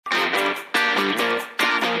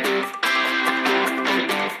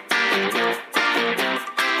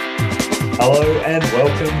Hello and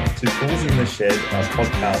welcome to Tools in the Shed, a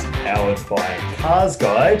podcast powered by Cars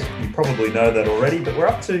Guide. You probably know that already, but we're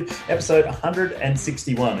up to episode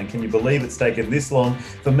 161. And can you believe it's taken this long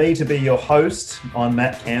for me to be your host? I'm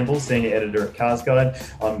Matt Campbell, Senior Editor at Cars Guide.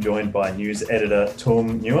 I'm joined by News Editor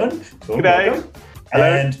Tung Nguyen. Tung, welcome. Hello.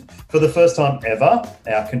 And for the first time ever,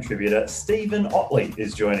 our contributor Stephen Otley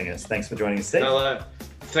is joining us. Thanks for joining us, Steve. Hello.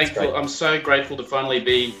 Thankful. I'm so grateful to finally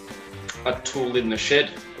be a tool in the shed.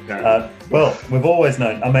 Well, we've always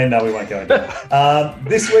known. No, we won't go into it.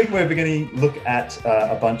 This week, we're beginning to look at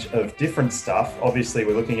a bunch of different stuff. Obviously,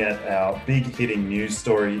 we're looking at our big hitting news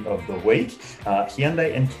story of the week,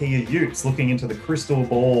 Hyundai and Kia Utes, looking into the crystal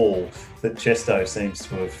ball that Chesto seems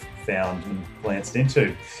to have found and glanced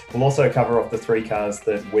into. We'll also cover off the 3 cars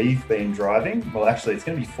that we've been driving. Well, actually, it's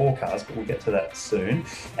going to be 4 cars, but we'll get to that soon.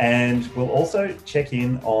 And we'll also check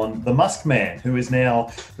in on the Musk man, who is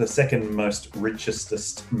now the second most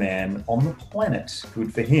richestest man on the planet.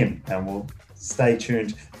 Good for him. And we'll stay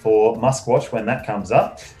tuned for Musk Watch when that comes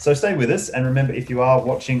up. So stay with us, and remember, if you are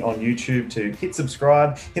watching on YouTube, to hit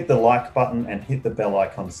subscribe, hit the like button, and hit the bell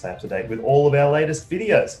icon to stay up to date with all of our latest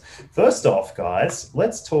videos. First off, guys,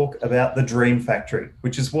 let's talk about the Dream Factory,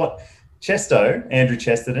 which is what Andrew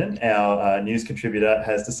Chesterton, our news contributor,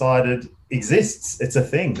 has decided exists. It's a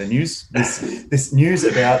thing. The news, this news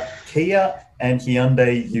about Kia and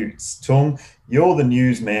Hyundai Utes. Tung, you're the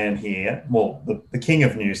newsman here. Well, the king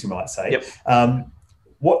of news, you might say. Yep.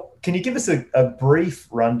 What can you give us a brief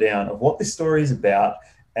rundown of what this story is about,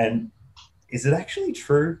 and is it actually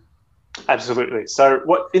true? Absolutely. So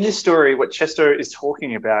in this story, what Chesto is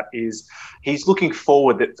talking about is he's looking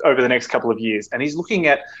forward over the next couple of years, and he's looking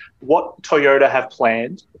at what Toyota have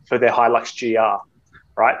planned for their HiLux GR,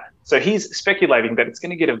 right? So he's speculating that it's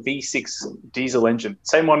going to get a V6 diesel engine,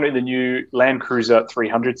 same one in the new Land Cruiser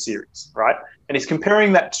 300 series, right? And he's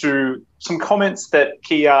comparing that to some comments that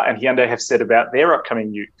Kia and Hyundai have said about their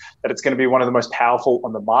upcoming Ute, that it's going to be one of the most powerful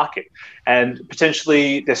on the market. And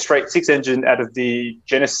potentially their straight 6 engine out of the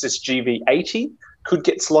Genesis GV80 could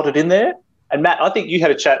get slotted in there. And Matt, I think you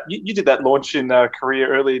had a chat. You did that launch in Korea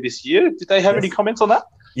earlier this year. Did they have any comments on that?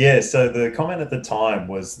 Yeah, so the comment at the time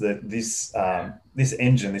was that this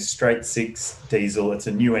engine, this straight 6 diesel, it's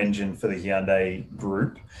a new engine for the Hyundai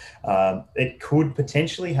group. It could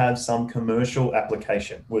potentially have some commercial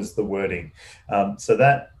application, was the wording. So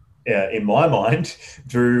that, in my mind,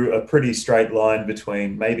 drew a pretty straight line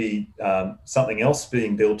between maybe something else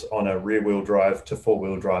being built on a rear-wheel drive to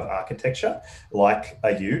 4-wheel drive architecture, like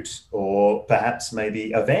a Ute, or perhaps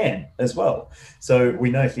maybe a van as well. So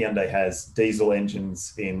we know Hyundai has diesel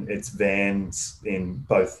engines in its vans in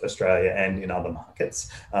both Australia and in other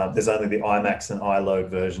markets. There's only the iMax and iLoad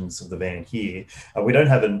versions of the van here. We don't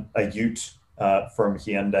have a Ute from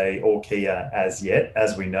Hyundai or Kia as yet,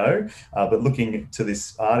 as we know. But looking to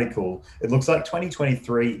this article, it looks like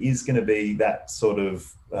 2023 is going to be that sort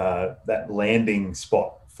of that landing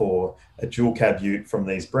spot for a dual cab Ute from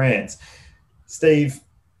these brands. Steve,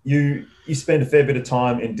 you spend a fair bit of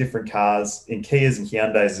time in different cars, in Kias and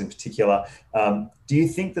Hyundais in particular. Do you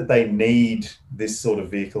think that they need this sort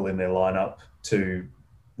of vehicle in their lineup to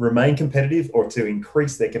remain competitive or to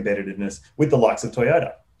increase their competitiveness with the likes of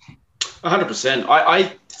Toyota? 100%.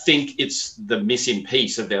 I think it's the missing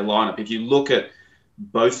piece of their lineup. If you look at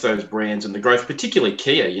both those brands and the growth, particularly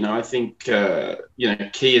Kia, I think, Kia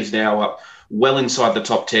is now up well inside the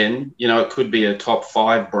top 10. It could be a top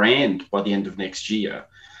 5 brand by the end of next year.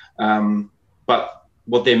 But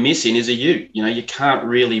what they're missing is a Ute. You can't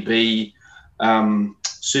really be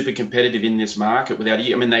super competitive in this market without a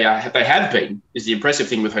Ute. I mean, they have been, is the impressive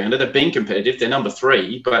thing with Hyundai. They've been competitive. They're number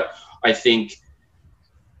 3, but I think,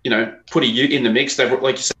 put a Ute in the mix. They've,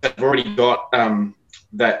 like you said, they've already got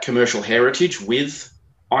that commercial heritage with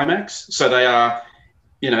IMAX. So they are,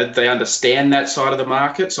 they understand that side of the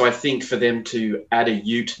market. So I think for them to add a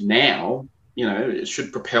Ute now, it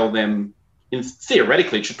should propel them,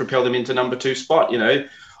 theoretically, it should propel them into number 2 spot.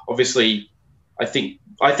 Obviously, I think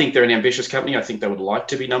they're an ambitious company. I think they would like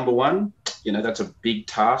to be number 1. That's a big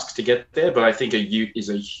task to get there. But I think a Ute is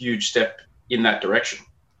a huge step in that direction.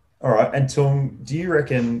 All right. And Tung, do you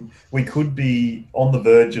reckon we could be on the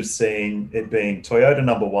verge of seeing it being Toyota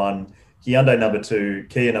number 1, Hyundai number 2,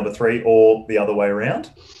 Kia number 3, or the other way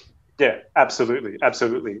around? Yeah, absolutely.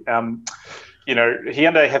 Absolutely.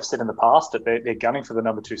 Hyundai have said in the past that they're gunning for the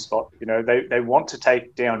number 2 spot. They want to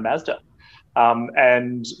take down Mazda.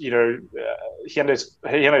 Hyundai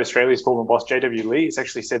Australia's former boss, JW Lee, has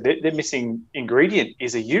actually said their missing ingredient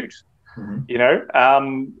is a Ute.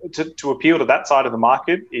 Mm-hmm. To appeal to that side of the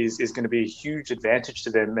market is going to be a huge advantage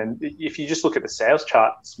to them. And if you just look at the sales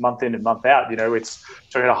charts month in and month out, it's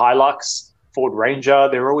Toyota HiLux, Ford Ranger,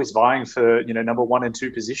 they're always vying for, number 1 and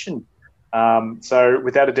 2 position. So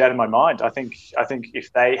without a doubt in my mind, I think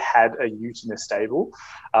if they had a ute in their stable,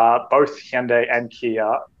 both Hyundai and Kia,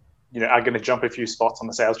 are going to jump a few spots on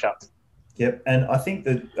the sales charts. Yep, and I think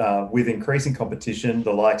that with increasing competition,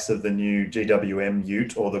 the likes of the new GWM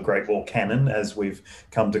Ute, or the Great Wall Cannon, as we've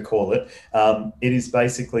come to call it, it is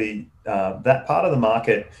basically that part of the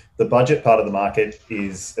market, the budget part of the market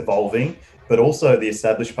is evolving, but also the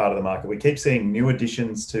established part of the market. We keep seeing new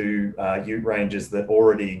additions to Ute ranges that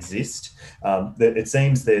already exist. That it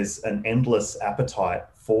seems there's an endless appetite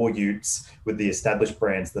for utes with the established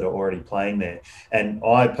brands that are already playing there. And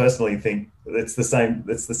I personally think it's the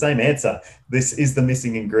same answer. This is the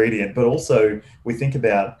missing ingredient. But also we think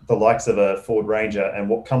about the likes of a Ford Ranger and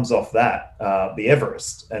what comes off that, the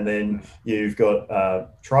Everest, and then you've got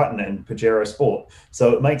Triton and Pajero Sport.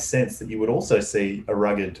 So it makes sense that you would also see a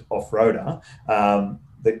rugged off-roader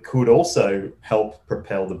that could also help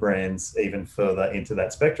propel the brands even further into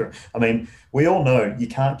that spectrum. I mean, we all know you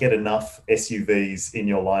can't get enough SUVs in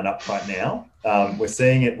your lineup right now. We're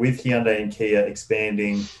seeing it with Hyundai and Kia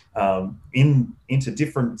expanding into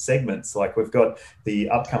different segments. Like we've got the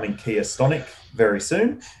upcoming Kia Stonic very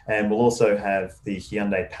soon, and we'll also have the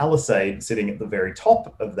Hyundai Palisade sitting at the very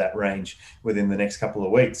top of that range within the next couple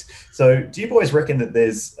of weeks. So do you boys reckon that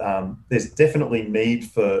there's definitely need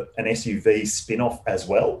for an SUV spin-off as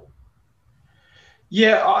well?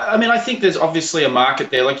 Yeah, I mean, I think there's obviously a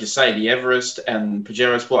market there. Like you say, the Everest and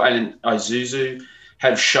Pajero Sport and Isuzu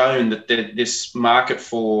have shown that this market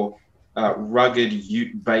for rugged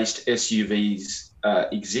ute-based SUVs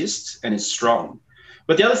exists and is strong.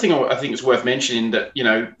 But the other thing I think is worth mentioning that,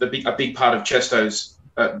 a big part of Chesto's,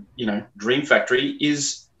 dream factory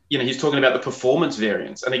is, he's talking about the performance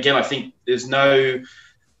variants. And again, I think there's no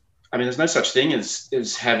such thing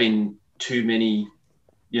as having too many,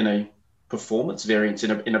 performance variants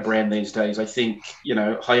in a brand these days. I think,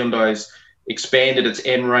 Hyundai's expanded its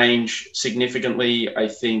N range significantly. I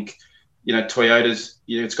think, Toyota's,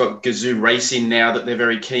 it's got Gazoo Racing now that they're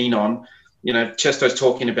very keen on. Chesto's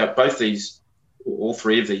talking about all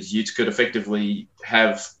three of these utes could effectively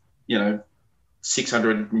have,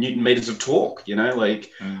 600 Newton meters of torque, I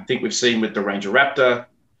think we've seen with the Ranger Raptor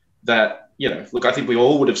that, look, I think we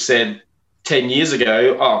all would have said 10 years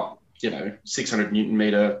ago, 600 Newton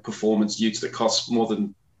meter performance utes that cost more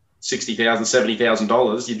than $60,000,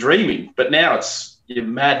 $70,000, you're dreaming. But now you're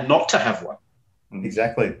mad not to have one.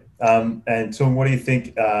 Exactly. And Tung, what do you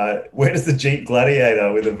think? Where does the Jeep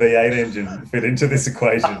Gladiator with a V8 engine fit into this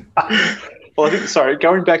equation? Well, I think,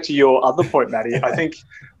 going back to your other point, Matty, I think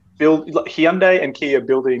Hyundai and Kia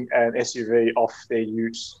building an SUV off their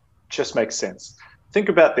utes just makes sense. Think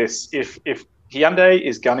about this. If Hyundai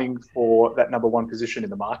is gunning for that number 1 position in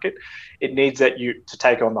the market, it needs that ute to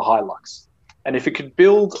take on the HiLux. And if it could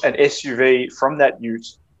build an SUV from that ute,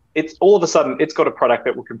 it's all of a sudden it's got a product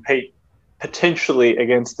that will compete potentially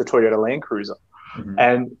against the Toyota Land Cruiser. Mm-hmm.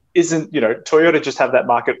 And Toyota just have that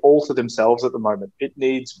market all to themselves at the moment. It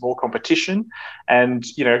needs more competition, and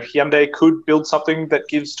Hyundai could build something that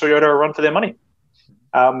gives Toyota a run for their money.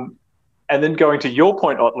 And then going to your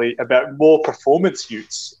point, Otley, about more performance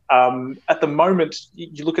utes. At the moment,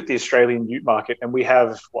 you look at the Australian ute market, and we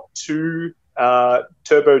have 2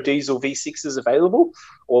 turbo diesel V6s available,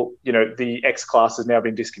 or the X class has now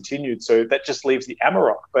been discontinued, so that just leaves the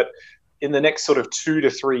Amarok. But in the next sort of 2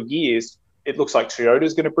 to 3 years, it looks like Toyota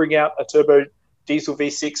is going to bring out a turbo diesel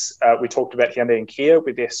V6. We talked about Hyundai and Kia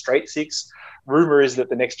with their straight 6. Rumor is that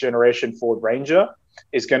the next generation Ford Ranger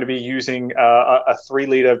is going to be using a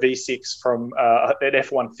 3-litre V6 from an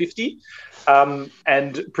F-150.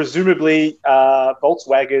 And presumably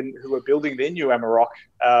Volkswagen, who are building their new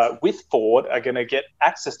Amarok with Ford, are going to get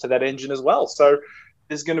access to that engine as well. So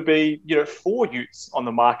there's going to be 4 utes on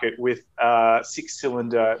the market with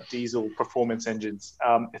 6-cylinder diesel performance engines.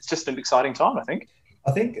 It's just an exciting time, I think.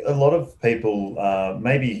 I think a lot of people,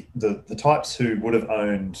 maybe the types who would have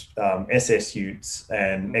owned SS utes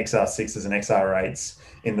and XR6s and XR8s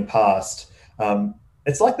in the past,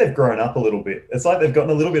 it's like they've grown up a little bit. It's like they've gotten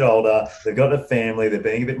a little bit older. They've got a family. They're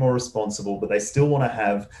being a bit more responsible, but they still want to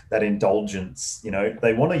have that indulgence.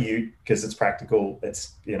 They want a ute because it's practical.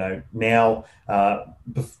 It's, now,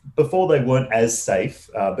 before they weren't as safe,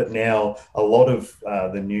 but now a lot of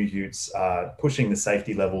the new utes are pushing the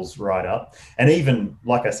safety levels right up. And even,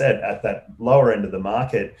 like I said, at that lower end of the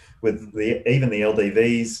market, with even the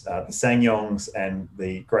LDVs, the SsangYongs and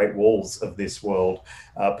the Great Walls of this world,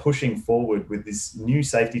 pushing forward with this new new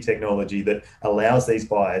safety technology that allows these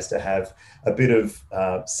buyers to have a bit of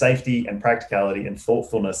safety and practicality and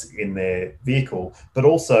thoughtfulness in their vehicle. But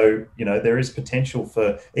also, there is potential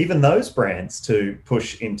for even those brands to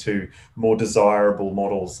push into more desirable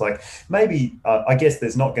models. Like maybe, I guess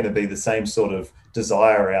there's not going to be the same sort of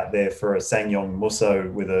desire out there for a SsangYong Musso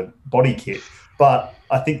with a body kit. But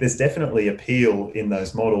I think there's definitely appeal in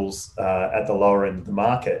those models at the lower end of the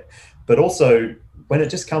market. But also, when it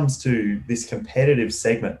just comes to this competitive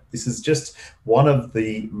segment, this is just one of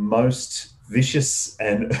the most vicious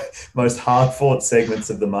and most hard-fought segments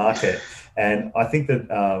of the market. And I think that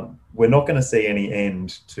we're not going to see any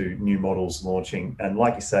end to new models launching. And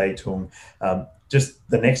like you say, Tung, just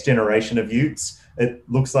the next generation of utes, it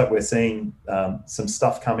looks like we're seeing some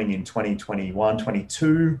stuff coming in 2021,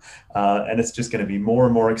 22, and it's just going to be more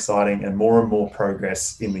and more exciting and more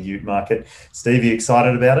progress in the ute market. Steve, you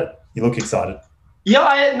excited about it? You look excited. Yeah,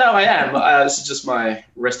 I am. This is just my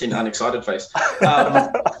resting unexcited face.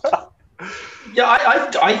 Yeah,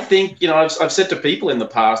 I think, I've said to people in the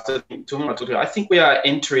past, I think we are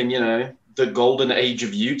entering, the golden age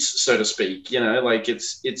of utes, so to speak.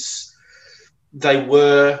 They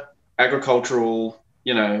were agricultural,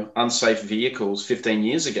 unsafe vehicles 15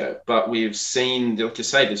 years ago, but we've seen, like you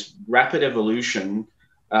say, this rapid evolution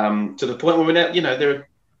to the point where we're now,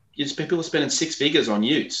 people are spending six figures on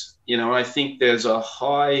utes. I think there's a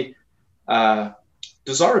high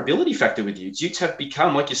desirability factor with utes. Utes have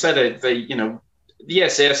become, like you say, the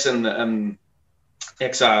SS and the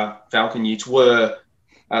XR Falcon utes were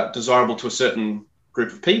desirable to a certain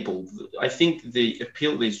group of people. I think the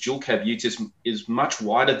appeal of these dual cab utes is much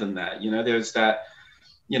wider than that. There's that,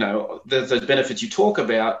 there's the benefits you talk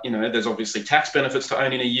about. There's obviously tax benefits to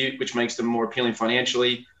owning a ute, which makes them more appealing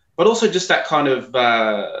financially, but also just that kind of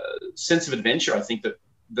sense of adventure. I think that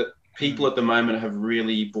people at the moment have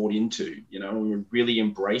really bought into. We really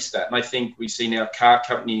embrace that, and I think we see now car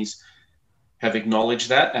companies have acknowledged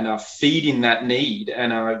that and are feeding that need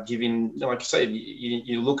and are giving, like I say,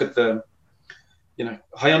 you look at the,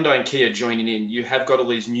 Hyundai and Kia joining in. You have got all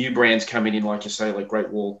these new brands coming in, like you say, like Great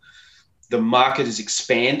Wall. The market is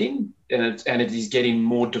expanding and it is getting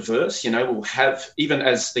more diverse. We'll have, even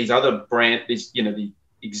as these other brands, the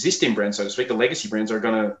existing brands, so to speak, the legacy brands are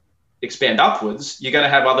going to expand upwards. You're going to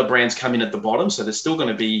have other brands come in at the bottom. So there's still going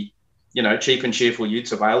to be, cheap and cheerful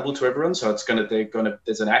utes available to everyone. So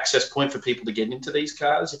there's an access point for people to get into these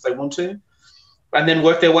cars if they want to, and then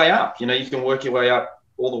work their way up. You can work your way up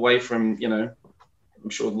all the way from, I'm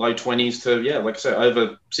sure low 20s to, like I say,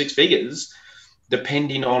 over six figures,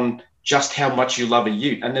 depending on just how much you love a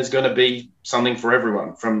ute. And there's going to be something for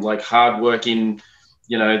everyone, from like hardworking,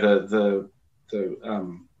 the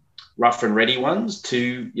rough and ready ones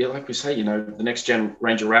to, like we say, the next gen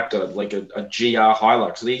Ranger Raptor, like a GR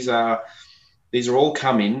HiLux. These are all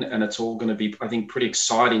coming, and it's all going to be, I think, pretty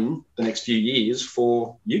exciting the next few years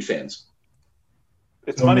for ute fans.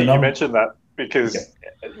 It's funny you mentioned that, because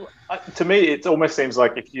to me, it almost seems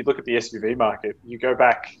like if you look at the SUV market, you go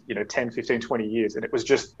back, 10, 15, 20 years, and it was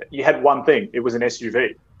just, you had one thing, it was an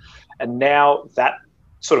SUV. And now that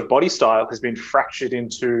sort of body style has been fractured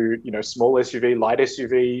into, small SUV, light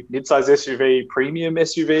SUV, mid-size SUV, premium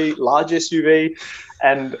SUV, large SUV.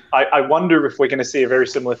 And I wonder if we're going to see a very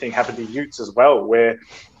similar thing happen to utes as well, where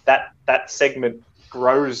that segment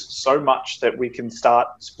grows so much that we can start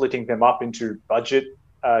splitting them up into budget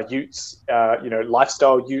utes,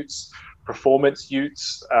 lifestyle utes, performance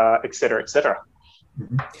utes, et cetera, et cetera.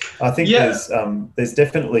 I think there's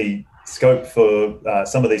definitely scope for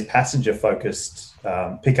some of these passenger-focused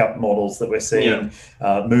pickup models that we're seeing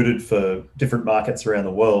mooted for different markets around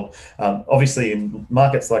the world. Obviously, in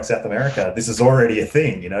markets like South America, this is already a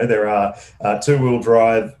thing. There are two-wheel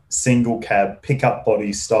drive, single cab, pickup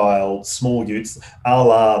body style, small utes, a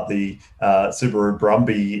la the Subaru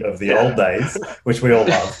Brumby of the old days, which we all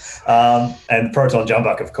love. And Proton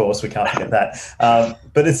Jumbuck, of course, we can't forget that.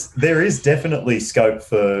 But there is definitely scope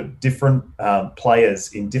for different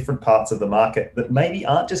players in different parts of the market that maybe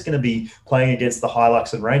aren't just going to be playing against the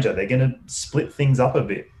Hilux and Ranger. They're going to split things up a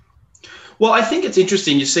bit. Well, I think it's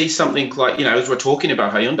interesting. You see something like, as we're talking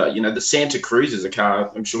about Hyundai, the Santa Cruz is a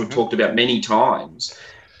car I'm sure we've talked about many times.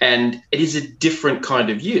 And it is a different kind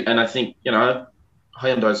of ute. And I think,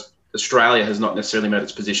 Hyundai's Australia has not necessarily made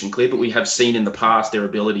its position clear, but we have seen in the past their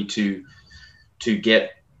ability to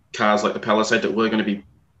get cars like the Palisade that were going to be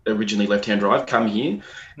originally left-hand drive come here.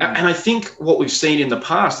 And I think what we've seen in the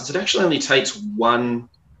past is it actually only takes one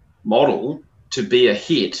model to be a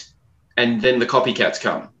hit, and then the copycats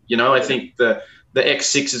come. I think the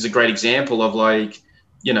X6 is a great example of, like,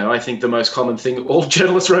 I think the most common thing all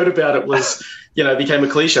journalists wrote about it was it became a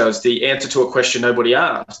cliche. It's the answer to a question nobody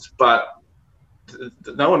asked, but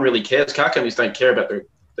no one really cares. Car companies don't care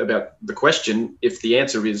about the question if the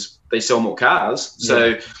answer is they sell more cars.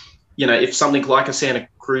 So, if something like a Santa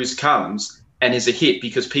Cruz comes and is a hit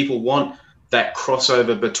because people want that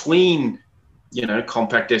crossover between,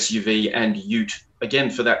 compact SUV and ute, again,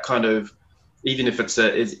 for that kind of, even if it's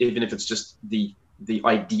just the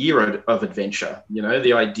idea of adventure,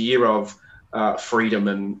 the idea of freedom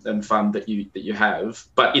and fun that you have,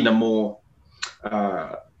 but in a more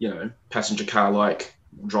passenger car like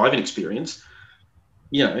driving experience,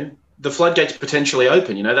 the floodgates potentially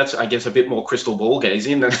open. That's, I guess, a bit more crystal ball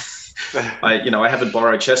gazing than I haven't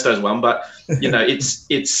borrowed Chesto's one, but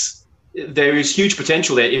there is huge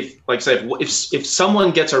potential there. If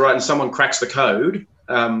someone gets it right and someone cracks the code,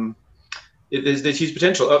 there's huge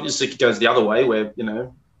potential. Obviously, it goes the other way where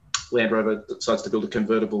Land Rover decides to build a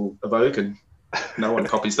convertible Evoque and no one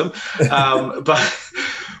copies them.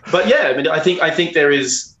 But yeah, I mean, I think there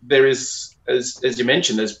is as you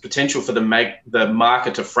mentioned, there's potential for the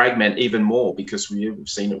market to fragment even more, because we've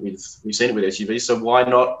seen it with SUVs. So why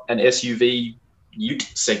not an SUV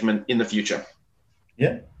ute segment in the future?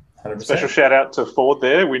 Yeah. 100%. Special shout out to Ford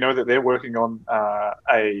there. We know that they're working on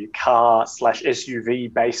a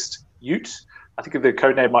car/SUV based ute. I think the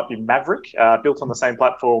code name might be Maverick, built on the same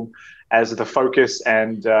platform as the Focus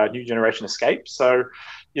and new generation Escape. So,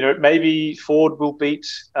 maybe Ford will beat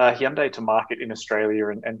Hyundai to market in Australia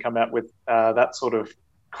and come out with that sort of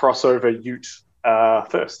crossover ute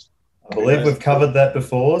first. I believe we've covered that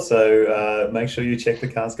before, so make sure you check the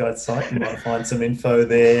Cars Guide site. You might find some info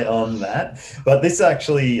there on that. But this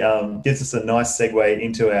actually gives us a nice segue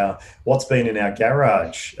into what's been in our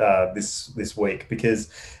garage this week, because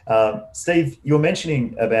Steve, you were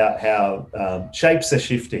mentioning about how shapes are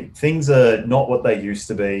shifting. Things are not what they used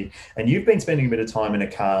to be, and you've been spending a bit of time in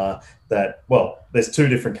a car that, well, there's two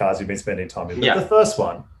different cars you've been spending time in. But the first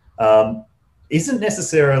one isn't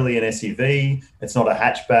necessarily an SUV, it's not a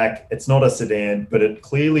hatchback, it's not a sedan, but it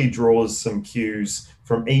clearly draws some cues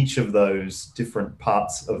from each of those different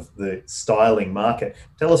parts of the styling market.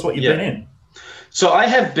 Tell us what you've been in. So I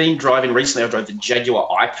have been driving recently. I drove the Jaguar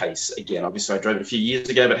I-Pace again. Obviously, I drove it a few years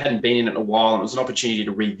ago, but hadn't been in it in a while, and it was an opportunity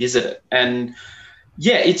to revisit it. And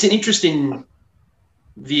yeah, it's an interesting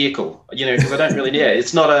vehicle, because I don't really,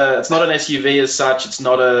 it's not an SUV as such. It's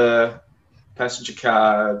not a passenger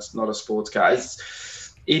car, it's not a sports car.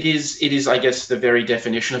 It is, I guess, the very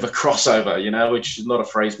definition of a crossover, which is not a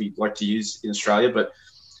phrase we like to use in Australia, but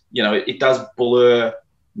it does blur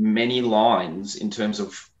many lines in terms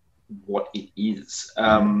of what it is.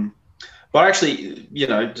 But actually,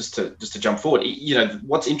 just to jump forward,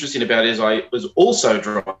 what's interesting about it is I was also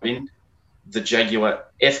driving the Jaguar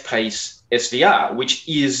F-Pace SVR, which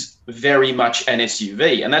is very much an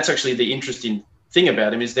SUV, and that's actually the interesting thing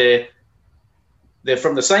about them is they're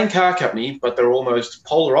from the same car company, but they're almost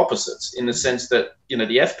polar opposites in the sense that,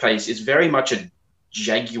 the F-Pace is very much a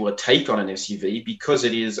Jaguar take on an SUV because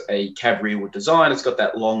it is a cab rearward design. It's got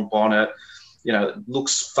that long bonnet, it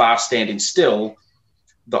looks fast standing still.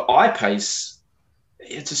 The I-Pace,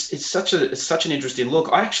 it's such an interesting look.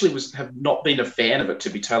 I actually have not been a fan of it,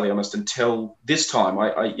 to be totally honest, until this time.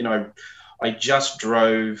 I just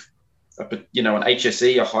drove an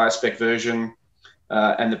HSE, a higher spec version.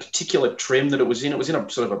 And the particular trim that it was in a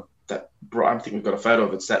sort of I think we've got a photo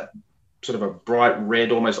of it. It's that sort of a bright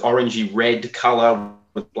red, almost orangey red color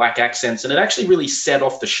with black accents. And it actually really set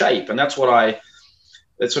off the shape. And that sort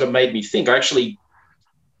of made me think. I actually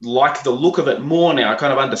like the look of it more now. I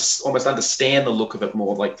kind of almost understand the look of it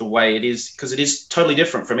more, like the way it is, because it is totally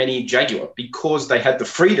different from any Jaguar, because they had the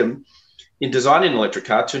freedom in designing an electric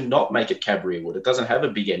car to not make it cab rearward. It doesn't have a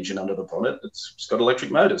big engine under the bonnet. It's got electric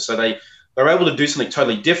motors. So they're able to do something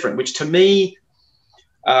totally different, which to me,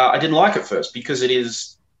 I didn't like at first, because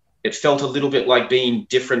it felt a little bit like being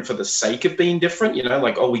different for the sake of being different,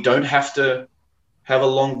 like, oh, we don't have to have a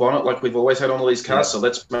long bonnet like we've always had on all these cars, so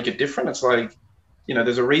let's make it different. It's like,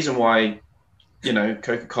 there's a reason why,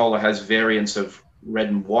 Coca-Cola has variants of red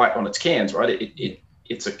and white on its cans, right?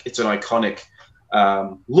 It's an iconic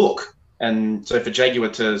look. And so for Jaguar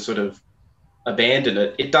to sort of abandon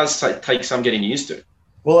it, it does take some getting used to.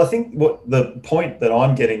 Well, I think what the point that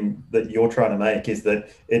I'm getting that you're trying to make is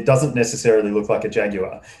that it doesn't necessarily look like a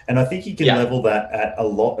Jaguar. And I think you can level that at a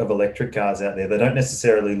lot of electric cars out there. They don't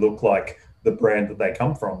necessarily look like the brand that they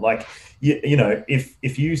come from. Like,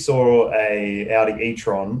 if you saw a Audi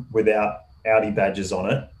e-tron without Audi badges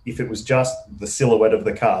on it, if it was just the silhouette of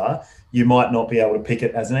the car, you might not be able to pick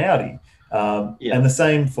it as an Audi. And the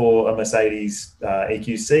same for a Mercedes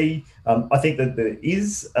EQC. I think that there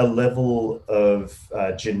is a level of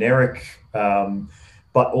generic,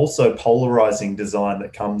 but also polarizing design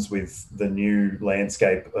that comes with the new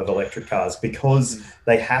landscape of electric cars, because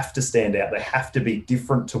they have to stand out. They have to be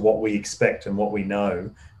different to what we expect and what we know.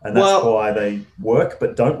 And that's why they work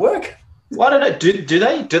but don't work. Well, I don't know.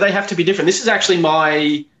 Do they have to be different? This is actually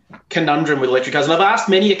my conundrum with electric cars. And I've asked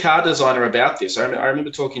many a car designer about this. I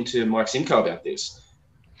remember talking to Mike Simcoe about this.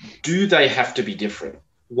 Do they have to be different?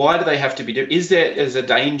 Why do they have to be different? Is there a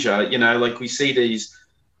danger, like we see these,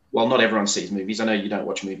 well, not everyone sees movies. I know you don't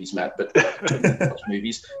watch movies, Matt, but watch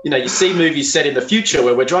movies. You see movies set in the future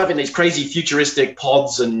where we're driving these crazy futuristic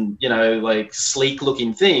pods and, like sleek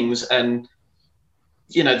looking things. And,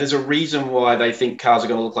 there's a reason why they think cars are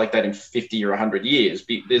going to look like that in 50 or 100 years.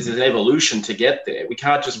 There's an evolution to get there. We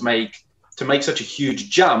can't just make such a huge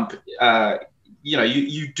jump.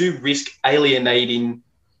 You do risk alienating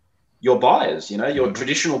your buyers, your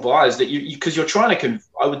traditional buyers, that because you're trying to,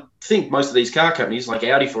 I would think most of these car companies like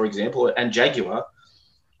Audi, for example, and Jaguar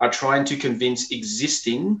are trying to convince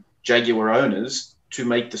existing Jaguar owners to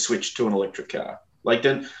make the switch to an electric car.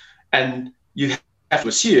 And you have to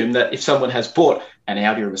assume that if someone has bought an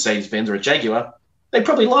Audi or a Mercedes-Benz or a Jaguar, they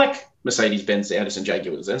probably like Mercedes-Benz, Audis and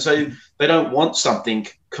Jaguars. And so they don't want something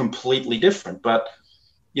completely different. But,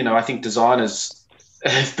 I think designers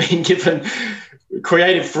have been given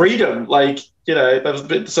creative freedom, they've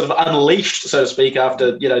been sort of unleashed, so to speak,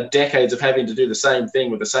 after, decades of having to do the same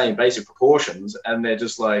thing with the same basic proportions. And they're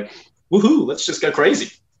just like, woohoo, let's just go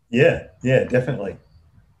crazy. Yeah, definitely.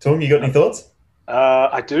 Tom, you got any thoughts?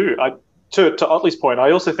 I do. To Otley's point,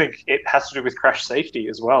 I also think it has to do with crash safety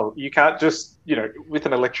as well. You can't just, with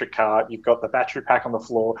an electric car, you've got the battery pack on the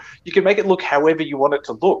floor. You can make it look however you want it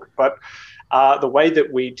to look. But the way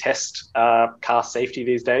that we test car safety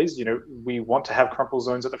these days, we want to have crumple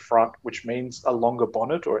zones at the front, which means a longer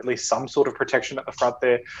bonnet or at least some sort of protection at the front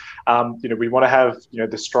there. We want to have,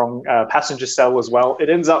 the strong passenger cell as well. It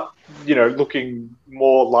ends up, looking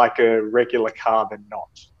more like a regular car than not,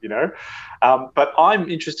 But I'm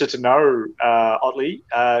interested to know, Otley,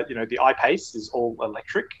 the iPace is all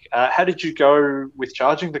electric. How did you go with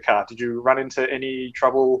charging the car? Did you run into any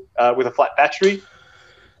trouble with a flat battery?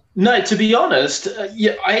 No, to be honest,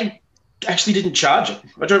 I actually didn't charge it.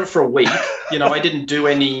 I drove it for a week. I didn't do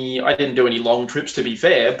any long trips, to be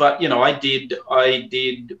fair, but I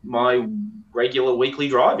did my regular weekly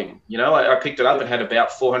driving. I picked it up and had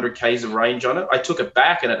about 400 Ks of range on it. I took it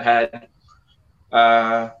back and it had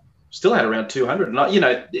still had around 200. And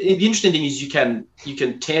the interesting thing is you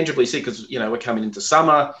can tangibly see, because we're coming into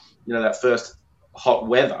summer, that first hot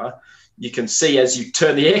weather, you can see as you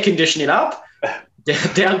turn the air conditioning up,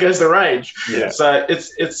 down goes the range. Yeah. So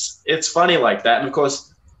it's funny like that. And of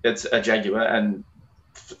course it's a Jaguar, and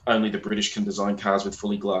only the British can design cars with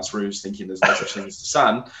fully glass roofs, thinking there's no such thing as the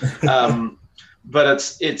sun. But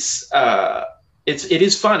it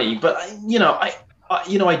is funny. But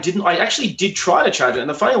I actually did try to charge it. And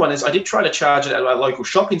the funny one is I did try to charge it at a local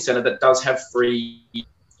shopping centre that does have free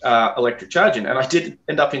electric charging. And I did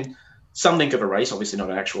end up in something of a race, obviously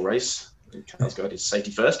not an actual race. Car's got his safety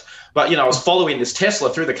first. But, I was following this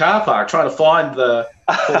Tesla through the car park trying to find the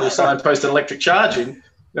fully signposted electric charging.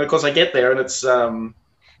 Of course, I get there and it's,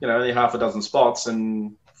 only half a dozen spots,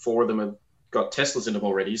 and 4 of them have got Teslas in them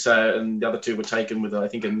already. So, and the other 2 were taken with, I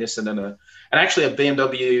think, a Nissan and actually a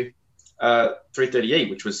BMW 330e,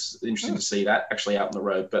 which was interesting to see that actually out on the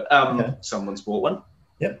road. But someone's bought one.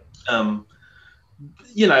 Yep.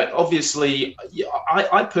 Obviously,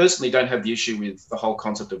 I personally don't have the issue with the whole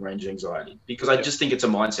concept of range anxiety, because I just think it's a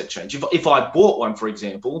mindset change. If I bought one, for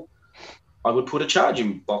example, I would put a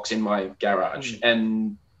charging box in my garage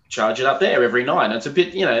and charge it up there every night. And it's a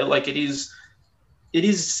bit, it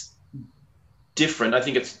is different. I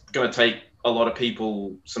think it's going to take a lot of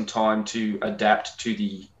people some time to adapt to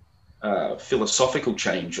the philosophical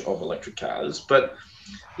change of electric cars. But,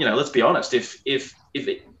 let's be honest, if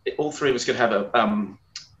all 3 of us could have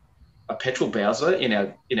a petrol Bowser in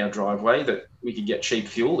our driveway that we could get cheap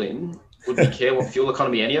fuel in, would we care what fuel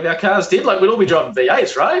economy any of our cars did? We'd all be driving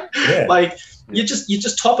V8s, right? Yeah. You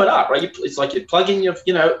just top it up, right? It's like you plug in your,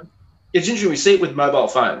 it's interesting. We see it with mobile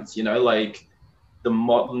phones, the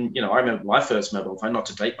modern, I remember my first mobile phone, not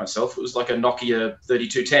to date myself, it was like a Nokia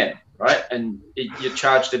 3210, right? And you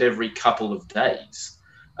charged it every couple of days.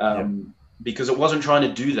 Because it wasn't trying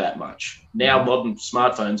to do that much. Now modern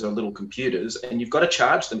smartphones are little computers, and you've got to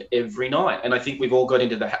charge them every night. And I think we've all got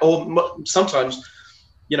into that, or sometimes,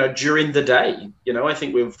 during the day. I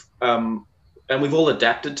think we've all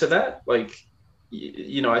adapted to that.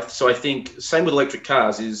 So I think same with electric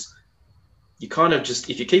cars is you kind of just,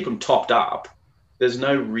 if you keep them topped up, there's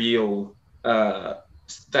no real that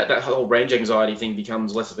whole range anxiety thing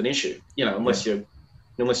becomes less of an issue, you know, unless you're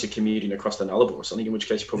commuting across the Nullarbor or something, in which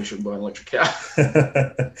case you probably shouldn't buy an electric car.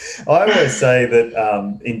 I always say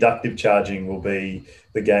that inductive charging will be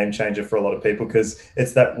the game changer for a lot of people, because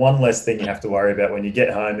it's that one less thing you have to worry about when you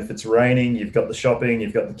get home. If it's raining, you've got the shopping,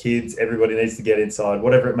 you've got the kids, everybody needs to get inside,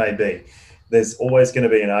 whatever it may be. There's always going to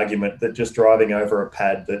be an argument that just driving over a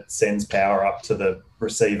pad that sends power up to the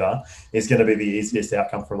receiver is going to be the easiest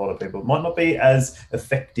outcome for a lot of people. It might not be as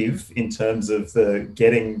effective in terms of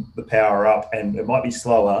getting the power up, and it might be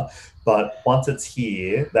slower, but once it's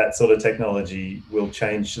here, that sort of technology will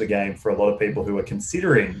change the game for a lot of people who are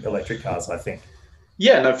considering electric cars, I think.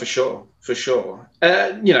 Yeah, no, for sure.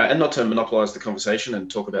 You know, and not to monopolise the conversation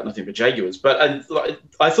and talk about nothing but Jaguars, but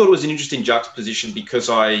I thought it was an interesting juxtaposition because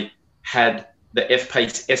I had the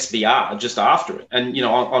F-Pace SVR just after it. And, you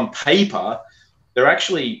know, on paper, they're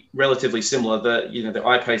actually relatively similar. The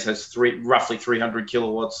I-Pace has roughly 300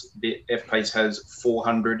 kilowatts. The F-Pace has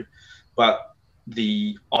 400, but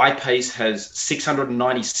the I-Pace has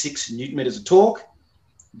 696 newton meters of torque.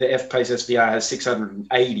 The F-Pace SVR has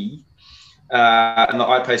 680. And the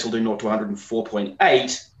I-Pace will do 0 to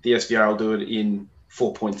 104.8. The SVR will do it in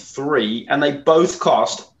 4.3. And they both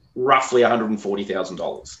cost roughly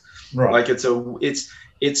 $140,000. Right. Like it's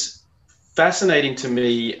fascinating to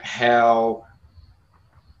me how,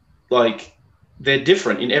 like, they're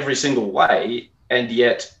different in every single way, and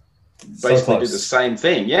yet basically do the same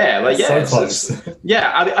thing. Yeah, like, yeah, so close.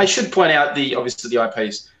 I should point out obviously the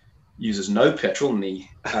I-Pace uses no petrol, and the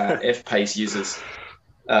F-Pace uses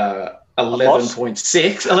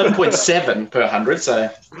 11.7 per 100. So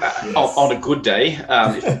on a good day,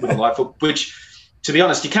 with a light foot, which, to be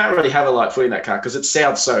honest, you can't really have a light foot in that car because it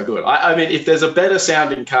sounds so good. I mean, if there's a better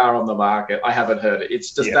sounding car on the market, I haven't heard it.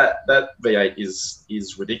 It's just that V8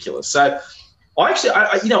 is ridiculous. So I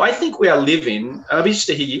think we are living, and I'd be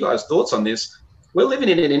interested to hear you guys' thoughts on this. We're living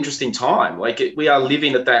in an interesting time. Like, we are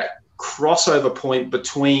living at that crossover point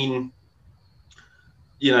between,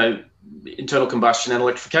 you know, internal combustion and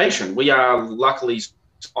electrification. We are luckily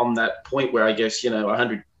on that point where, I guess, you know,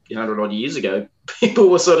 100 odd years ago, people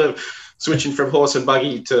were sort of switching from horse and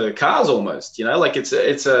buggy to cars almost, you know, like it's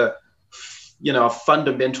a you know, a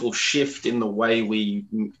fundamental shift in the way we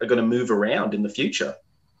are going to move around in the future.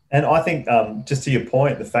 And I think, just to your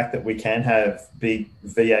point, the fact that we can have big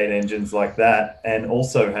V8 engines like that and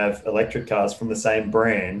also have electric cars from the same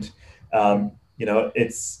brand, you know,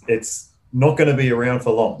 it's not going to be around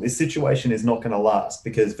for long. This situation is not going to last,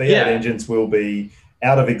 because V8 engines will be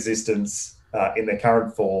out of existence in their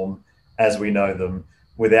current form as we know them,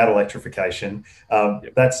 without electrification.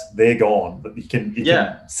 They're gone. But you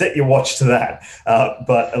can set your watch to that.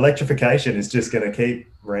 But electrification is just going to keep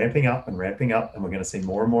ramping up, and we're going to see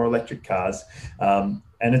more and more electric cars. And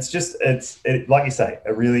it's like you say,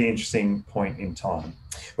 a really interesting point in time.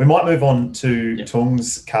 We might move on to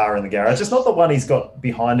Tung's car in the garage. It's not the one he's got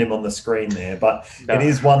behind him on the screen there, but it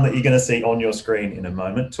is one that you're going to see on your screen in a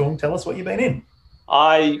moment. Tung, tell us what you've been in.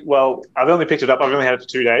 I've only picked it up. I've only had it for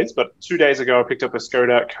 2 days, but 2 days ago I picked up a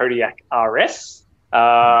Skoda Kodiaq RS.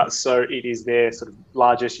 So it is their sort of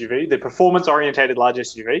large SUV, the performance-orientated large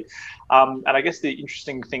SUV. And I guess the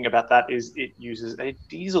interesting thing about that is it uses a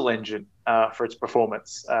diesel engine for its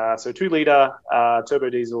performance. So 2-litre turbo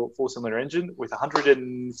diesel 4-cylinder engine with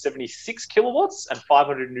 176 kilowatts and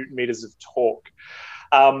 500 newton meters of torque.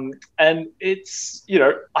 And it's, you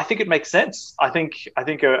know, I think it makes sense. I think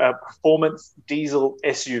a performance diesel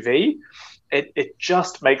SUV, it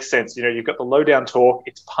just makes sense. You know, you've got the low down torque,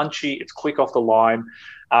 it's punchy, it's quick off the line.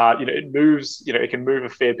 You know, it moves, you know, it can move a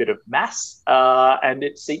fair bit of mass, and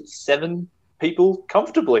it seats 7 people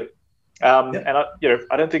comfortably. And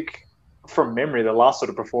I don't think, from memory, the last sort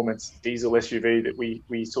of performance diesel SUV that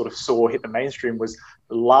we sort of saw hit the mainstream was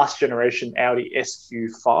the last generation Audi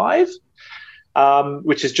SQ5.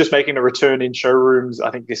 Which is just making a return in showrooms, I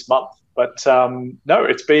think, this month. But no,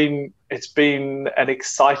 it's been an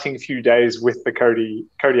exciting few days with the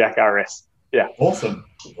Kodiaq RS. Yeah, awesome.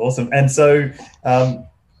 And so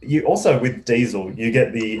you also, with diesel, you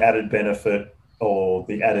get the added benefit, or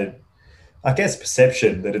the added, I guess,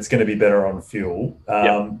 perception that it's going to be better on fuel.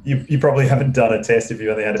 You probably haven't done a test if you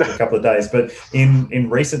only had it for a couple of days, but in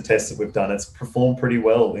recent tests that we've done, it's performed pretty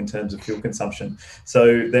well in terms of fuel consumption.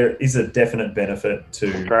 So there is a definite benefit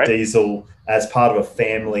to diesel as part of a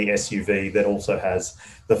family SUV that also has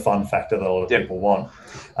the fun factor that a lot of people want.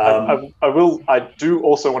 I do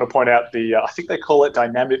also want to point out I think they call it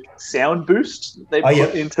dynamic sound boost they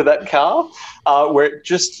put into that car, where it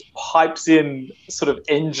just pipes in sort of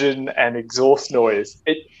engine and exhaust noise.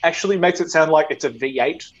 It actually makes it sound like it's a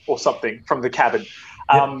V8 or something from the cabin.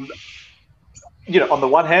 On the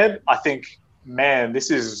one hand, I think, man, this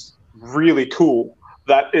is really cool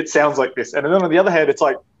that it sounds like this. And then on the other hand, it's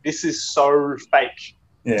like, this is so fake.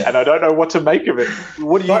 Yeah. And I don't know what to make of it.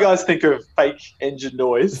 What do you guys think of fake engine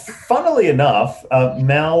noise? Funnily enough,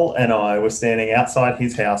 Mal and I were standing outside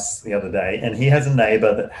his house the other day, and he has a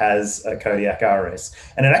neighbor that has a Kodiaq RS,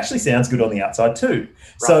 and it actually sounds good on the outside too.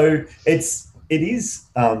 Right. So it is,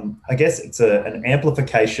 I guess it's an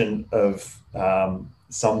amplification of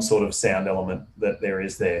some sort of sound element that there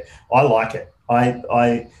is there. I like it.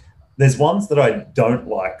 There's ones that I don't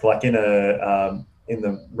like in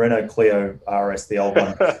the Renault Clio RS, the old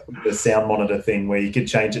one, the sound monitor thing where you could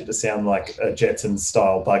change it to sound like a Jetsons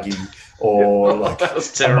style buggy or like a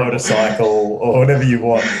motorcycle or whatever you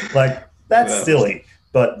want. Like that's silly,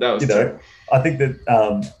 but I think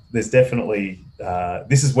that there's definitely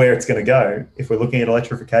this is where it's going to go. If we're looking at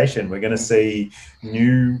electrification, we're going to see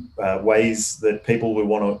new ways that people will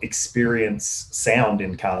want to experience sound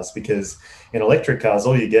in cars, because in electric cars,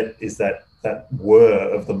 all you get is that whir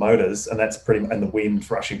of the motors, and and the wind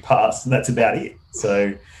rushing past, and that's about it.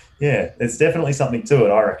 So yeah, there's definitely something to it,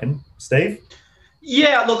 I reckon. Steve?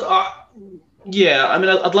 Yeah, look, I mean,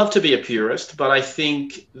 I'd love to be a purist, but I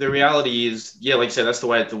think the reality is, like you said, that's the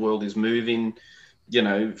way the world is moving. We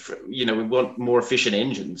want more efficient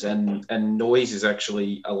engines, and noise is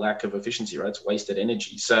actually a lack of efficiency, right? It's wasted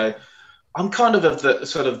energy. So I'm kind of the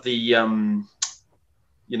sort of the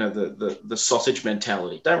sausage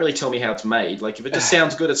mentality. Don't really tell me how it's made. Like if it just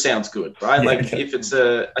sounds good, it sounds good, right? Like if it's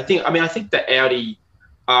I think the Audi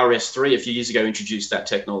RS3 a few years ago introduced that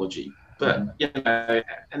technology, but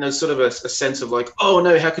and there's sort of a sense of like, oh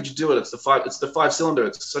no, how could you do it? It's the five cylinder.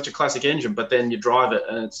 It's such a classic engine, but then you drive it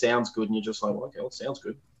and it sounds good, and you're just like, well, okay, well, it sounds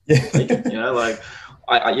good. I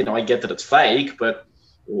get that it's fake, but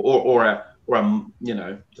or a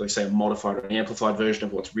like say a modified or an amplified version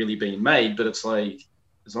of what's really being made, but it's like,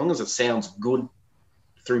 as long as it sounds good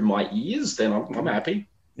through my ears, then I'm happy.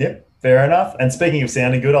 Yep, fair enough. And speaking of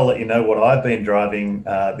sounding good, I'll let you know what I've been driving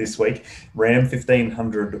this week. Ram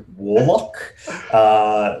 1500 Warlock.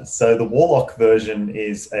 So the Warlock version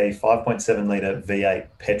is a 5.7 litre V8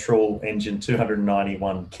 petrol engine,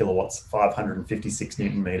 291 kilowatts, 556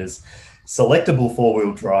 Newton meters, selectable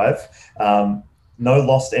four-wheel drive. No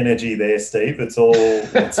lost energy there, Steve. It's all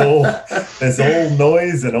there's all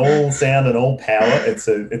noise and all sound and all power. It's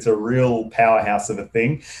a real powerhouse of a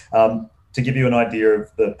thing. To give you an idea of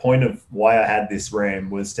the point of why I had this Ram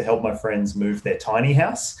was to help my friends move their tiny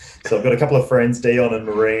house. So I've got a couple of friends, Dion and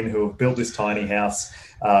Maureen, who have built this tiny house,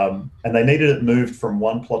 and they needed it moved from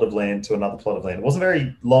one plot of land to another plot of land. It wasn't a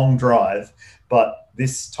very long drive, but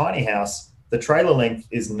this tiny house, the trailer length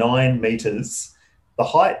is 9 meters. The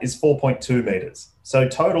height is 4.2 meters. So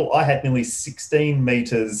total, I had nearly 16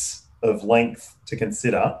 meters of length to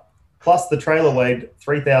consider, plus the trailer weighed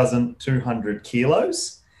 3,200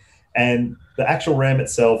 kilos, and the actual Ram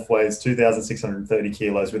itself weighs 2,630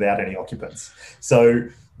 kilos without any occupants. So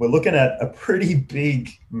we're looking at a pretty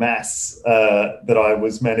big mass that I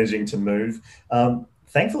was managing to move.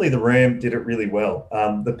 Thankfully, the Ram did it really well.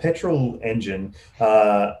 The petrol engine,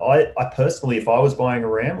 I personally, if I was buying a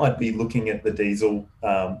Ram, I'd be looking at the diesel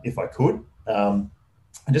if I could.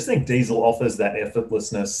 I just think diesel offers that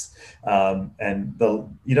effortlessness, and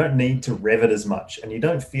you don't need to rev it as much, and you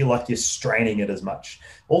don't feel like you're straining it as much.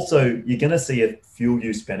 Also, you're going to see a fuel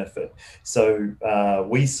use benefit. So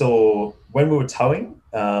we saw when we were towing,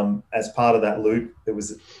 as part of that loop, it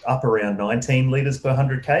was up around 19 litres per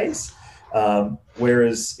 100 Ks.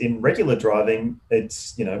 Whereas in regular driving,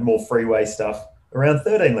 it's more freeway stuff, around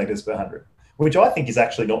 13 litres per 100, which I think is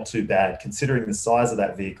actually not too bad considering the size of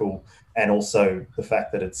that vehicle, and also the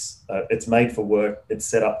fact that it's made for work. It's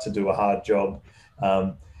set up to do a hard job.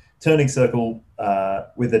 Turning circle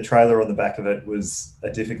with a trailer on the back of it was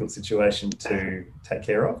a difficult situation to take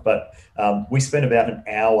care of, but we spent about an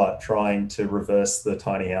hour trying to reverse the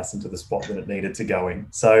tiny house into the spot that it needed to go in.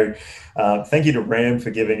 So thank you to Ram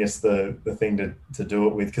for giving us the thing to do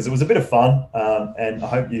it with, because it was a bit of fun, and I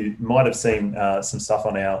hope you might have seen some stuff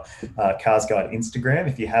on our Cars Guide Instagram.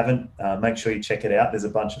 If you haven't, make sure you check it out. There's a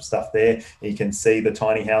bunch of stuff there. You can see the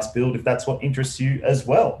tiny house build if that's what interests you as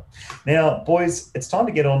well. Now, boys, it's time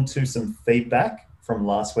to get on to some feedback from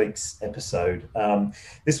last week's episode.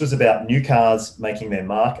 This was about new cars making their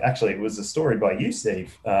mark. Actually, it was a story by you,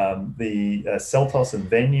 Steve. The Seltos and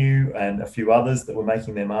Venue and a few others that were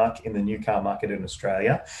making their mark in the new car market in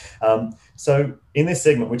Australia. So in this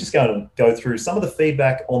segment, we're just going to go through some of the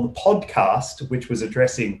feedback on the podcast, which was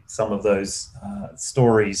addressing some of those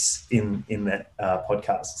stories in that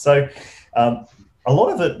podcast. So a lot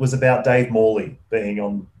of it was about Dave Morley being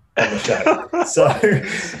on the show. So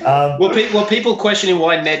were people questioning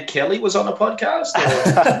why Ned Kelly was on a podcast?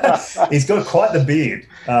 He's got quite the beard.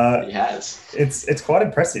 He has. It's quite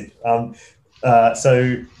impressive.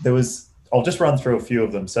 So there was, I'll just run through a few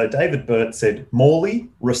of them. So David Burt said, Morley,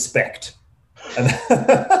 respect. And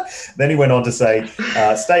then he went on to say,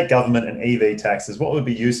 state government and EV taxes, what would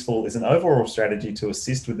be useful is an overall strategy to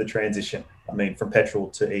assist with the transition, from petrol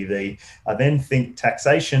to EV. I then think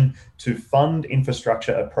taxation to fund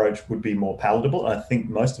infrastructure approach would be more palatable. And I think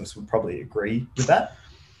most of us would probably agree with that.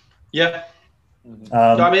 Yeah.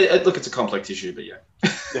 Look, it's a complex issue, but yeah.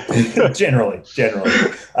 Generally.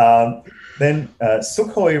 Then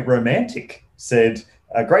Sukhoi Romantic said,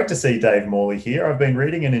 great to see Dave Morley here. I've been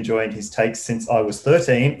reading and enjoying his takes since I was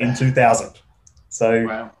 13 in 2000. So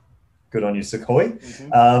wow. Good on you, Sukhoi.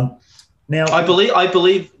 Mm-hmm. Now, I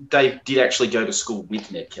believe Dave did actually go to school with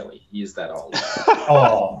Ned Kelly. He is that old.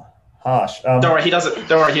 Oh, harsh. Don't worry, he doesn't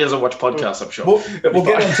watch podcasts, I'm sure. We'll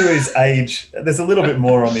get onto his age. There's a little bit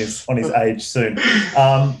more on his age soon.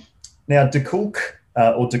 Now, DeKulk,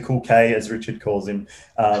 or DeKulk, as Richard calls him,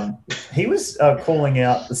 he was calling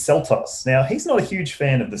out the Seltos. Now, he's not a huge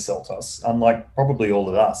fan of the Seltos, unlike probably all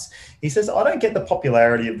of us. He says, I don't get the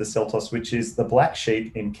popularity of the Seltos, which is the black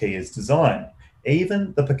sheep in Kia's design.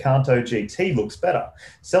 Even the Picanto GT looks better.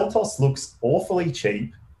 Seltos looks awfully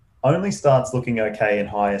cheap, only starts looking okay in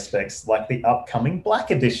higher specs, like the upcoming Black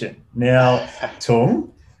Edition. Now,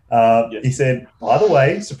 Tung, he said, by the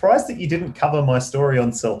way, surprised that you didn't cover my story on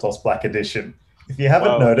Seltos Black Edition. If you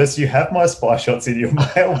haven't noticed, you have my spy shots in your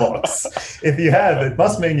mailbox. If you have, it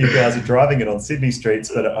must mean you guys are driving it on Sydney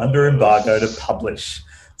streets but are under embargo to publish.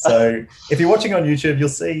 So if you're watching on YouTube, you'll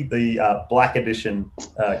see the Black Edition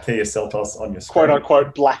Kia Seltos on your screen.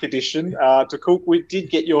 Quote-unquote Black Edition. DeKulk, we did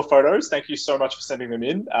get your photos. Thank you so much for sending them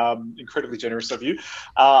in. Incredibly generous of you.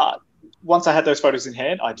 Once I had those photos in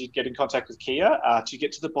hand, I did get in contact with Kia to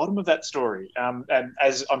get to the bottom of that story. And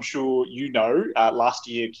as I'm sure you know, last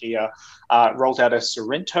year Kia rolled out a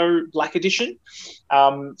Sorrento Black Edition.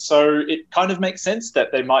 So it kind of makes sense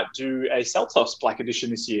that they might do a Seltos Black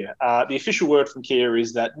Edition this year. The official word from Kia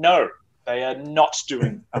is that no, they are not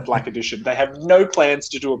doing a Black Edition. They have no plans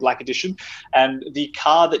to do a Black Edition. And the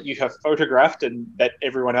car that you have photographed and that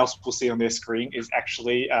everyone else will see on their screen is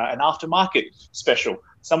actually an aftermarket special.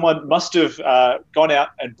 Someone must have gone out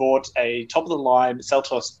and bought a top-of-the-line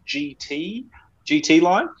Seltos GT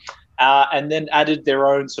line, and then added their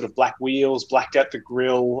own sort of black wheels, blacked out the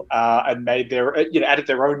grille, and made added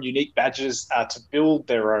their own unique badges to build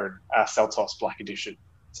their own Seltos Black Edition.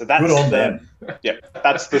 So that's good on them. Yeah,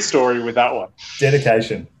 that's the story with that one.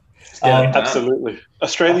 Dedication. Absolutely.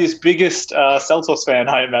 Australia's biggest Seltos fan,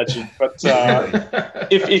 I imagine. But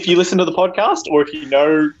if you listen to the podcast or if you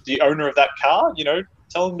know the owner of that car,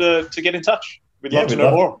 tell them to get in touch. We'd love to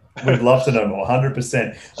know more. We'd love to know more,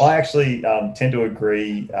 100%. I actually tend to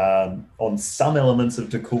agree on some elements of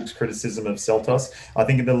DeKulk's criticism of Seltos. I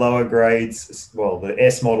think in the lower grades, the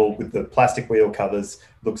S model with the plastic wheel covers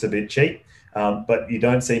looks a bit cheap. But you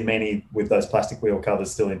don't see many with those plastic wheel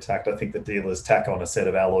covers still intact. I think the dealers tack on a set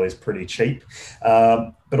of alloys pretty cheap.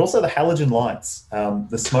 But also the halogen lights.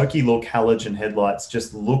 The smoky look halogen headlights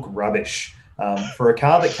just look rubbish. For a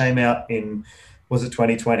car that came out in, was it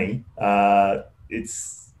 2020?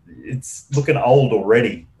 It's looking old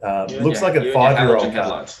already. Looks like a 5-year-old car.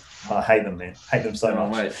 Headlights. I hate them, man. Hate them so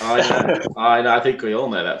much. Wait. I think we all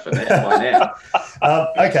know that by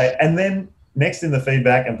now. Okay, and then next in the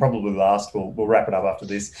feedback, and probably last, we'll wrap it up after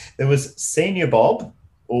this, there was Senior Bob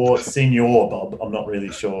or Senior Bob. I'm not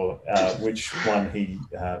really sure which one he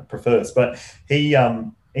prefers, but he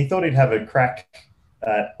thought he'd have a crack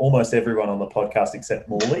at almost everyone on the podcast except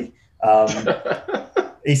Morley.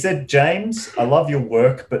 He said, James, I love your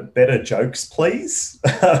work, but better jokes, please.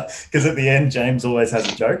 Because at the end, James always has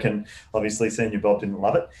a joke, and obviously Senior Bob didn't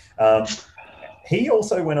love it. He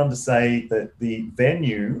also went on to say that the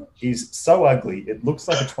Venue is so ugly, it looks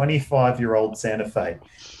like a 25-year-old Santa Fe.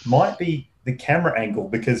 Might be the camera angle,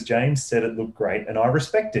 because James said it looked great, and I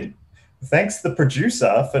respect it. Thanks the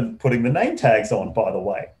producer for putting the name tags on, by the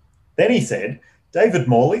way. Then he said, David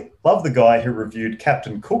Morley, love the guy who reviewed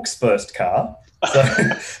Captain Cook's first car. So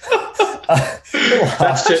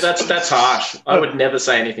That's harsh. I would never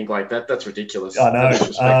say anything like that. That's ridiculous. I know. That's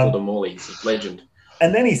disrespectful to Morley. He's a legend.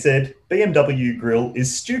 And then he said, BMW grill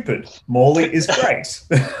is stupid. Morley is great.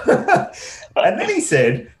 And then he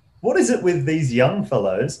said, what is it with these young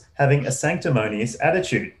fellows having a sanctimonious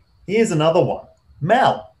attitude? Here's another one.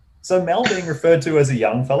 Mal. So Mal being referred to as a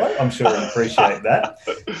young fellow, I'm sure he'll appreciate that.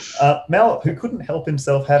 Mal, who couldn't help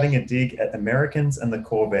himself having a dig at Americans and the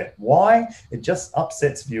Corvette. Why? It just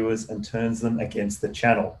upsets viewers and turns them against the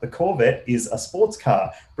channel. The Corvette is a sports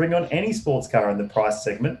car. Bring on any sports car in the price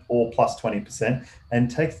segment, or plus 20%,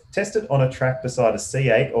 and test it on a track beside a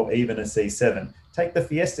C8 or even a C7. Take the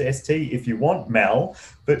Fiesta ST if you want, Mal,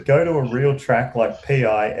 but go to a real track like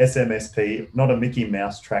PI, SMSP, not a Mickey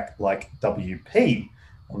Mouse track like WP.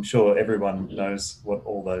 I'm sure everyone knows what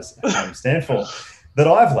all those names stand for, that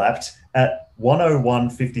I've lapped at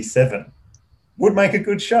 101.57. Would make a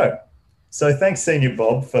good show. So thanks, Senior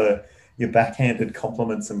Bob, for your backhanded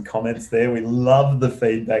compliments and comments there. We love the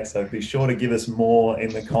feedback, so be sure to give us more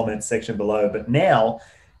in the comments section below. But now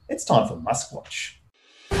it's time for Musk Watch.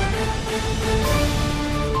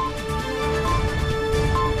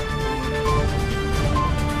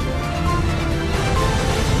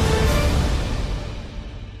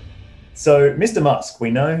 So Mr. Musk,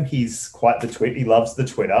 we know he's quite the twit. He loves the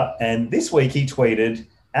Twitter. And this week he tweeted,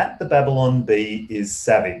 "At the Babylon Bee is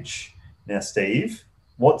savage." Now, Steve,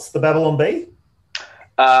 what's the Babylon Bee?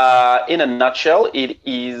 In a nutshell, it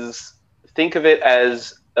is, think of it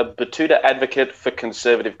as a Batuta advocate for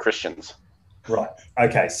conservative Christians. Right.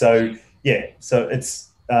 Okay. So, yeah. So it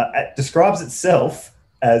describes itself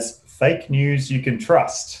as fake news you can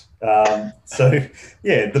trust. The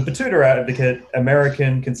Batuta advocate,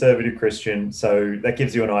 American conservative Christian. So that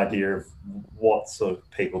gives you an idea of what sort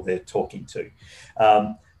of people they're talking to.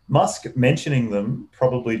 Musk mentioning them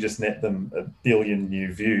probably just net them 1 billion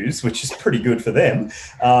new views, which is pretty good for them.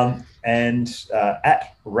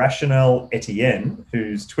 At Rationale Etienne,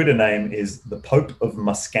 whose Twitter name is the Pope of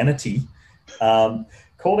Muscanity,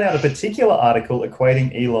 called out a particular article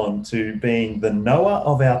equating Elon to being the Noah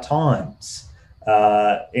of our times.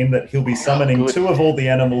 In that he'll be summoning two of all the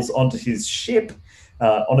animals onto his ship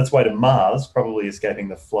on its way to Mars, probably escaping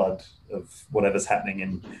the flood of whatever's happening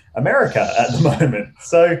in America at the moment.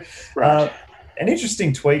 So an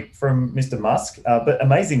interesting tweet from Mr. Musk, but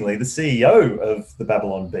amazingly, the CEO of the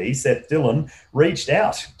Babylon Bee, Seth Dillon, reached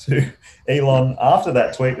out to Elon after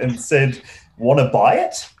that tweet and said, "Want to buy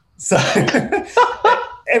it?" So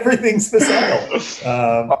everything's for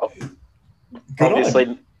sale.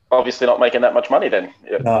 Obviously not making that much money then,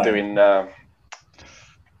 No. doing a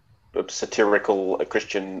satirical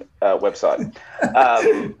Christian website.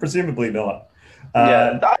 Presumably not.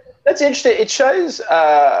 That's interesting. It shows,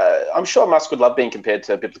 I'm sure Musk would love being compared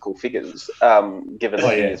to biblical figures, given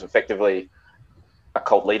that he is effectively a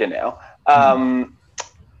cult leader now.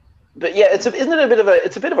 But yeah, isn't it a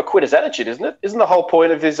bit of a quitter's attitude, isn't it? Isn't the whole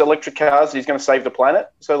point of his electric cars that he's going to save the planet?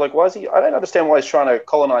 So like, why is he? I don't understand why he's trying to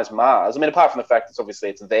colonize Mars. I mean, apart from the fact that obviously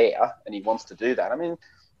it's there and he wants to do that. I mean,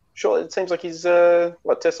 sure, it seems like he's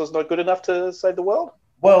Tesla's not good enough to save the world.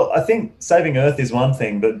 Well, I think saving Earth is one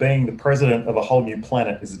thing, but being the president of a whole new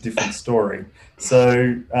planet is a different story.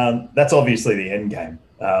 So that's obviously the end game.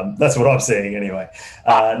 That's what I'm seeing anyway.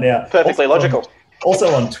 Now, perfectly logical.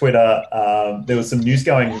 Also on Twitter, there was some news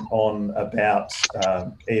going on about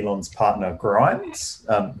Elon's partner Grimes,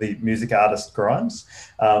 the music artist Grimes,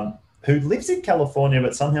 who lives in California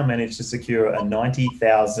but somehow managed to secure a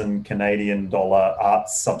 90,000 Canadian dollar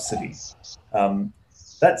arts subsidy.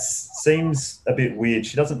 That seems a bit weird.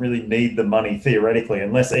 She doesn't really need the money theoretically,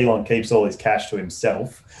 unless Elon keeps all his cash to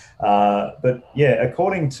himself. But yeah,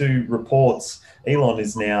 according to reports, Elon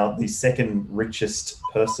is now the second richest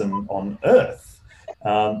person on Earth.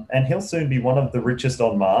 And he'll soon be one of the richest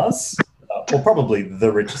on Mars, or probably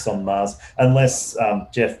the richest on Mars, unless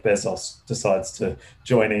Jeff Bezos decides to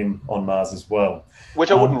join in on Mars as well. Which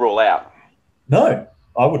I wouldn't rule out. No,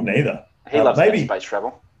 I wouldn't either. He loves space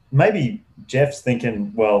travel. Maybe Jeff's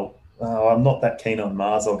thinking, well, I'm not that keen on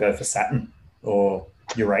Mars. I'll go for Saturn or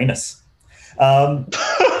Uranus.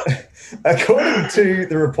 According to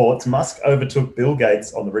the reports, Musk overtook Bill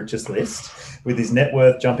Gates on the richest list, with his net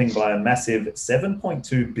worth jumping by a massive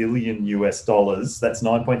 7.2 billion US dollars. That's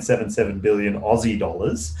 9.77 billion Aussie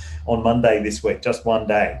dollars on Monday this week, just one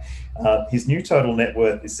day. His new total net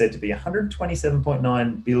worth is said to be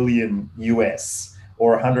 127.9 billion US,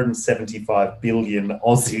 or 175 billion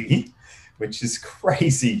Aussie, which is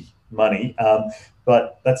crazy money.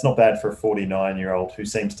 But that's not bad for a 49-year-old who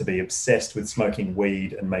seems to be obsessed with smoking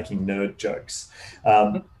weed and making nerd jokes.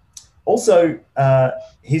 Also,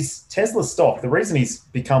 his Tesla stock, the reason he's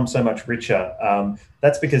become so much richer,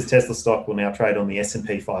 that's because Tesla stock will now trade on the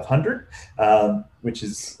S&P 500, which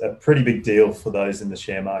is a pretty big deal for those in the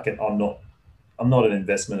share market. I'm not an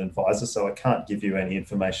investment advisor, so I can't give you any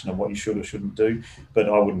information on what you should or shouldn't do, but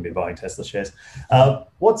I wouldn't be buying Tesla shares.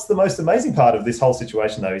 What's the most amazing part of this whole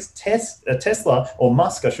situation, though, is Tesla, or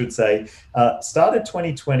Musk, I should say, started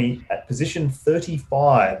 2020 at position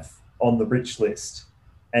 35 on the rich list,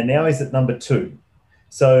 and now he's at number 2.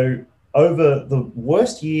 So over the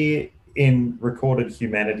worst year in recorded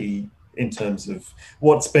humanity in terms of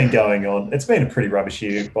what's been going on, it's been a pretty rubbish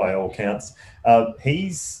year by all counts.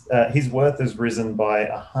 His worth has risen by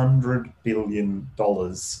 $100 billion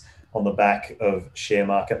on the back of share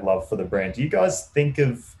market love for the brand. Do you guys think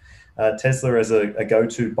of Tesla as a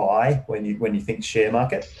go-to buy when you think share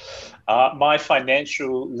market? My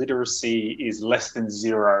financial literacy is less than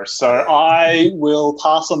 0, so I will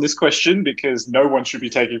pass on this question because no one should be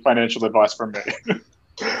taking financial advice from me.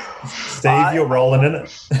 Steve, you're rolling in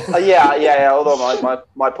it. Yeah. Although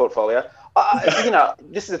my portfolio,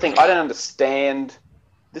 this is the thing. I don't understand.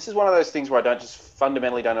 This is one of those things where I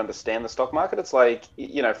fundamentally don't understand the stock market. It's like,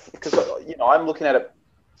 because I'm looking at it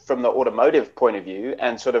from the automotive point of view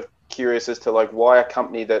and sort of curious as to like why a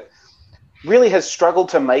company that really has struggled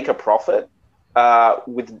to make a profit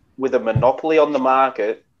with a monopoly on the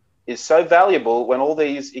market is so valuable when all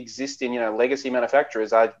these existing legacy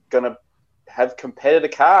manufacturers are going to have competitor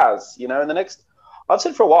cars in the next. I've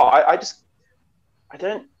said for a while, I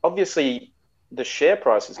don't, obviously the share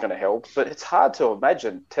price is going to help, but it's hard to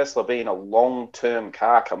imagine Tesla being a long-term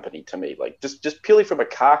car company to me, like just purely from a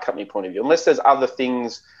car company point of view, unless there's other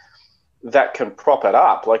things that can prop it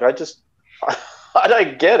up. Like I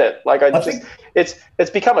don't get it. Like it's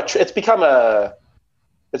become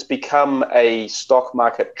a stock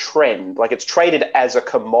market trend. Like it's traded as a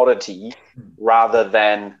commodity rather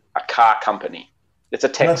than a car company. It's a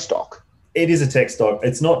tech stock. It is a tech stock.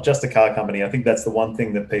 It's not just a car company. I think that's the one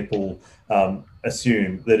thing that people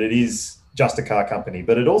assume, that it is just a car company,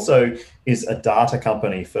 but it also is a data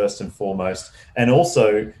company first and foremost, and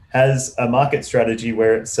also has a market strategy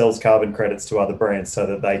where it sells carbon credits to other brands so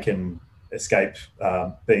that they can escape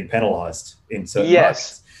being penalized in certain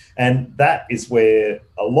markets. And that is where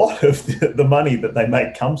a lot of the money that they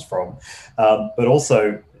make comes from. But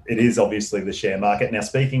also it is obviously the share market. Now,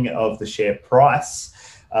 speaking of the share price,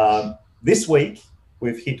 this week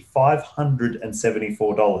we've hit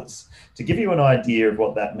 $574. To give you an idea of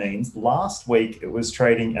what that means, last week it was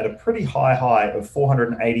trading at a pretty high of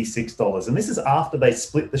 $486. And this is after they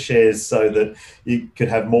split the shares so that you could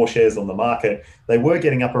have more shares on the market. They were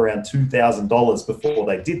getting up around $2,000 before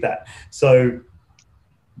they did that. So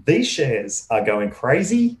these shares are going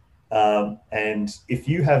crazy. And if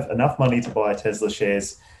you have enough money to buy Tesla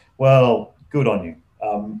shares, well, good on you.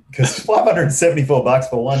 Because $574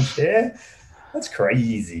 for one share, that's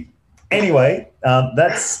crazy. Anyway,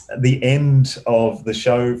 that's the end of the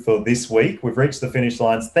show for this week. We've reached the finish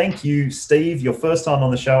lines. Thank you, Steve. Your first time on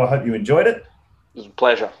the show. I hope you enjoyed it. It was a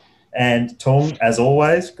pleasure. And Tung, as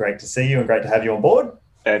always, great to see you and great to have you on board.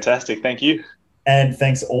 Fantastic. Thank you. And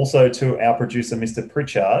thanks also to our producer, Mr.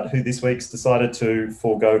 Pritchard, who this week's decided to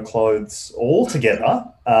forego clothes altogether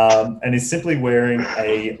and is simply wearing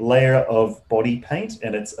a layer of body paint,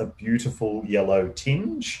 and it's a beautiful yellow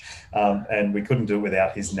tinge. And we couldn't do it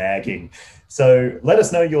without his nagging. So let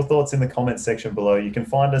us know your thoughts in the comments section below. You can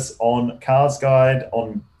find us on Cars Guide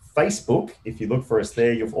on Facebook. If you look for us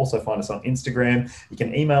there, you'll also find us on Instagram. You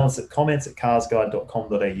can email us at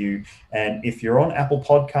comments@carsguide.com.au. And if you're on Apple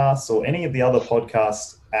Podcasts or any of the other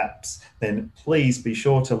podcast apps, then please be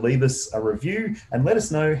sure to leave us a review and let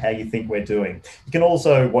us know how you think we're doing. You can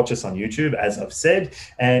also watch us on YouTube, as I've said.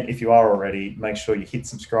 And if you are already, make sure you hit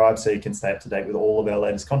subscribe so you can stay up to date with all of our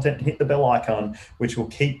latest content, and hit the bell icon, which will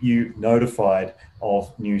keep you notified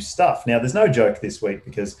of new stuff. Now, there's no joke this week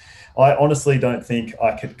because I honestly don't think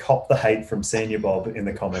I could cop the hate from Senior Bob in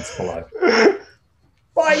the comments below.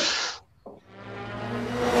 Bye.